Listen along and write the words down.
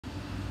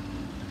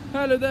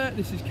Hello there,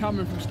 this is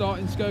Cameron from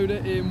STARTIN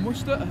SKODA in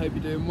Worcester. I hope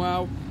you're doing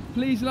well.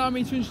 Please allow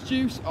me to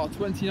introduce our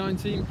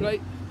 2019 plate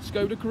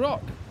SKODA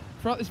Karoq.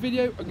 Throughout this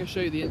video I'm going to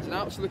show you the ins and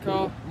outs of the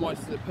car and why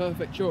it's the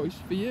perfect choice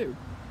for you.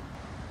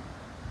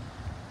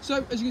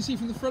 So as you can see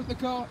from the front of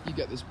the car, you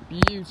get this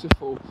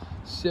beautiful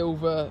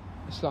silver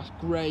 /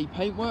 grey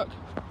paintwork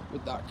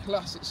with that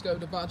classic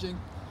SKODA badging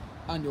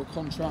and your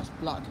contrast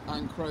black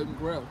and chrome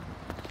grille.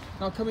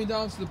 Now coming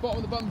down to the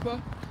bottom of the bumper,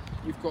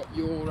 you've got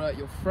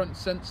your front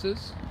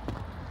sensors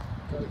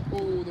going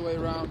all the way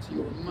around to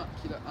your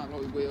immaculate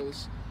alloy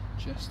wheels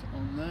just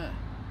on there.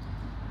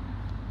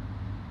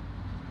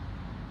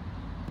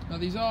 Now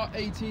these are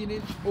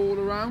 18-inch all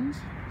around,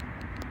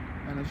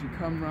 and as you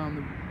come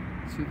round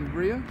to the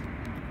rear,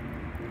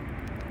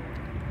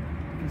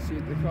 you can see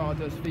that the car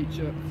does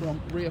feature front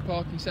rear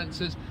parking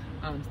sensors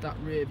and that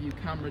rear view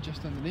camera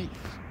just underneath.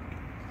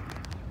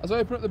 As I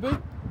open up the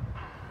boot,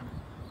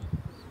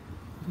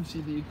 you can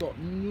see that you've got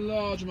a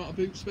large amount of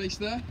boot space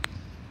there,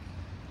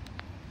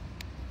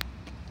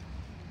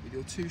 with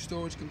your 2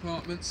 storage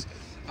compartments,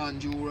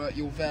 and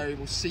your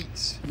variable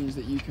seats means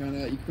that you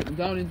can put them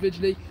down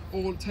individually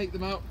or take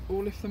them out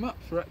or lift them up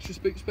for extra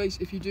boot space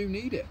if you do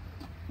need it.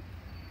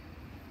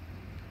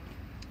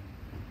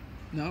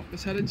 Now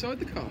let's head inside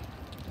the car.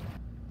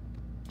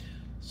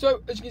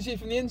 So as you can see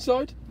from the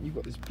inside, you've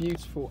got this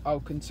beautiful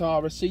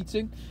Alcantara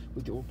seating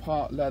with your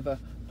part leather,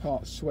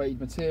 part suede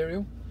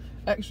material.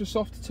 Extra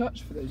soft to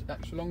touch for those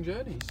extra long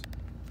journeys.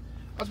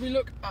 As we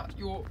look at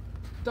your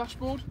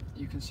dashboard,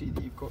 you can see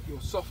that you've got your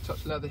soft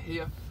touch leather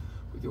here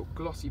with your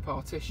glossy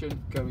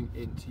partition going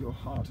into your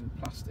hardened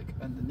plastic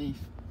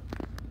underneath.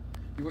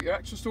 You've got your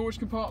extra storage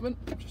compartment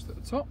just at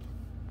the top.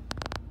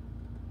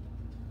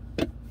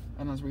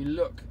 And as we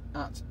look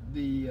at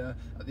the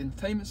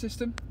entertainment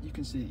system, you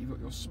can see that you've got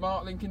your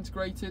smart link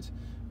integrated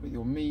with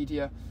your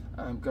media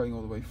going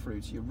all the way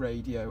through to your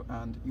radio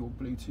and your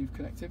Bluetooth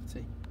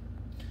connectivity.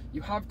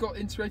 You have got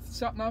integrated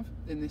sat nav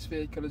in this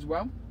vehicle as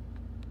well.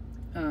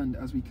 And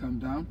as we come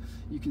down,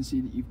 you can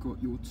see that you've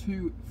got your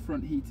 2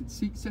 front heated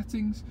seat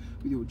settings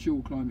with your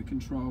dual climate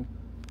control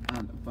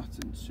and a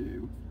button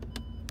to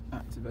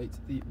activate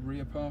the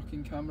rear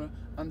parking camera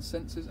and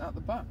sensors at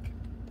the back.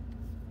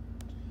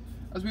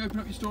 As we open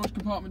up your storage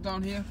compartment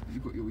down here,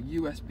 you've got your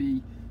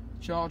USB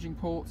charging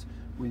port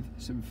with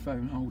some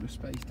phone holder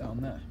space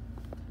down there.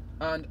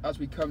 And as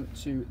we come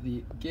to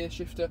the gear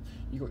shifter,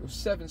 you've got your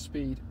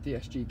 7-speed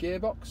DSG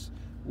gearbox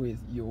with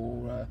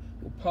your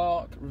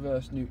park,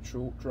 reverse,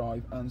 neutral,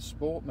 drive and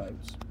sport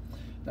modes.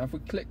 Now if we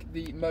click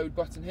the mode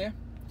button here,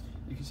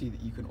 you can see that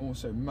you can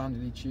also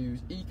manually choose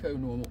eco,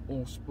 normal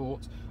or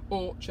sport,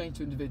 or change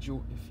to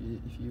individual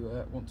if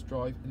you want to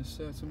drive in a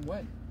certain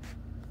way.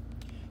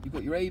 You've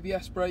got your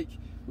ABS brake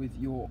with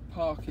your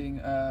parking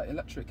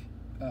electric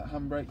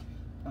handbrake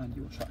and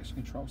your traction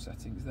control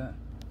settings there.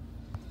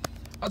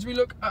 As we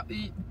look at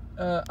the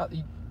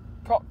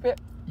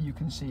cockpit, you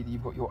can see that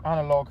you've got your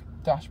analog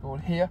dashboard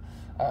here,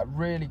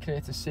 really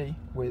clear to see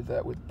with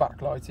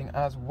backlighting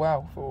as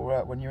well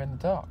for when you're in the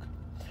dark.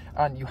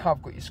 And you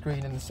have got your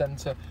screen in the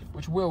centre,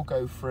 which will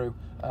go through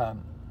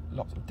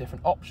lots of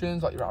different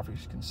options like your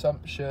average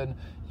consumption,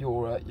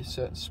 your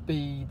certain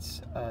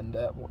speeds, and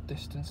what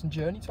distance and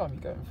journey time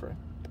you're going through.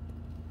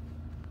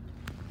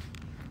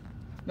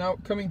 Now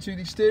coming to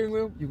the steering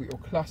wheel, you've got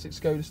your classic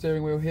SKODA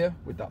steering wheel here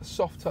with that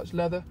soft touch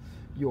leather,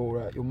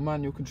 your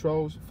manual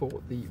controls for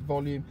the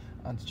volume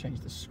and to change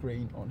the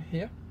screen on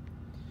here.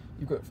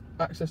 You've got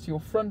access to your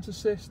front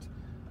assist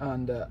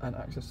and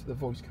access to the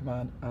voice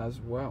command as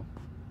well.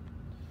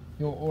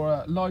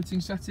 Your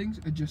lighting settings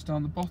are just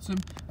down the bottom,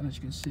 and as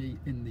you can see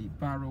in the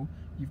barrel,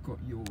 you've got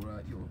your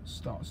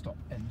start-stop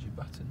engine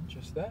button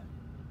just there.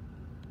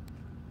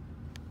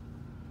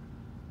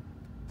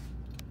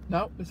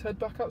 Now let's head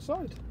back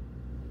outside.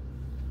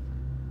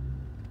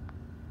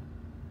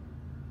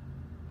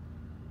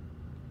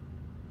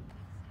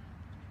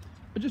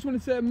 I just want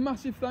to say a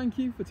massive thank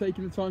you for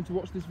taking the time to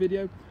watch this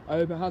video. I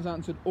hope it has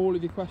answered all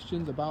of your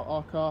questions about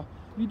our car.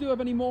 If you do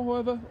have any more,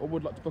 however, or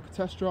would like to book a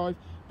test drive,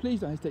 please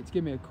don't hesitate to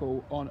give me a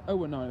call on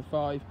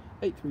 01905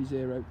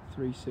 830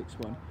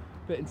 361.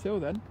 But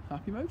until then,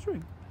 happy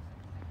motoring.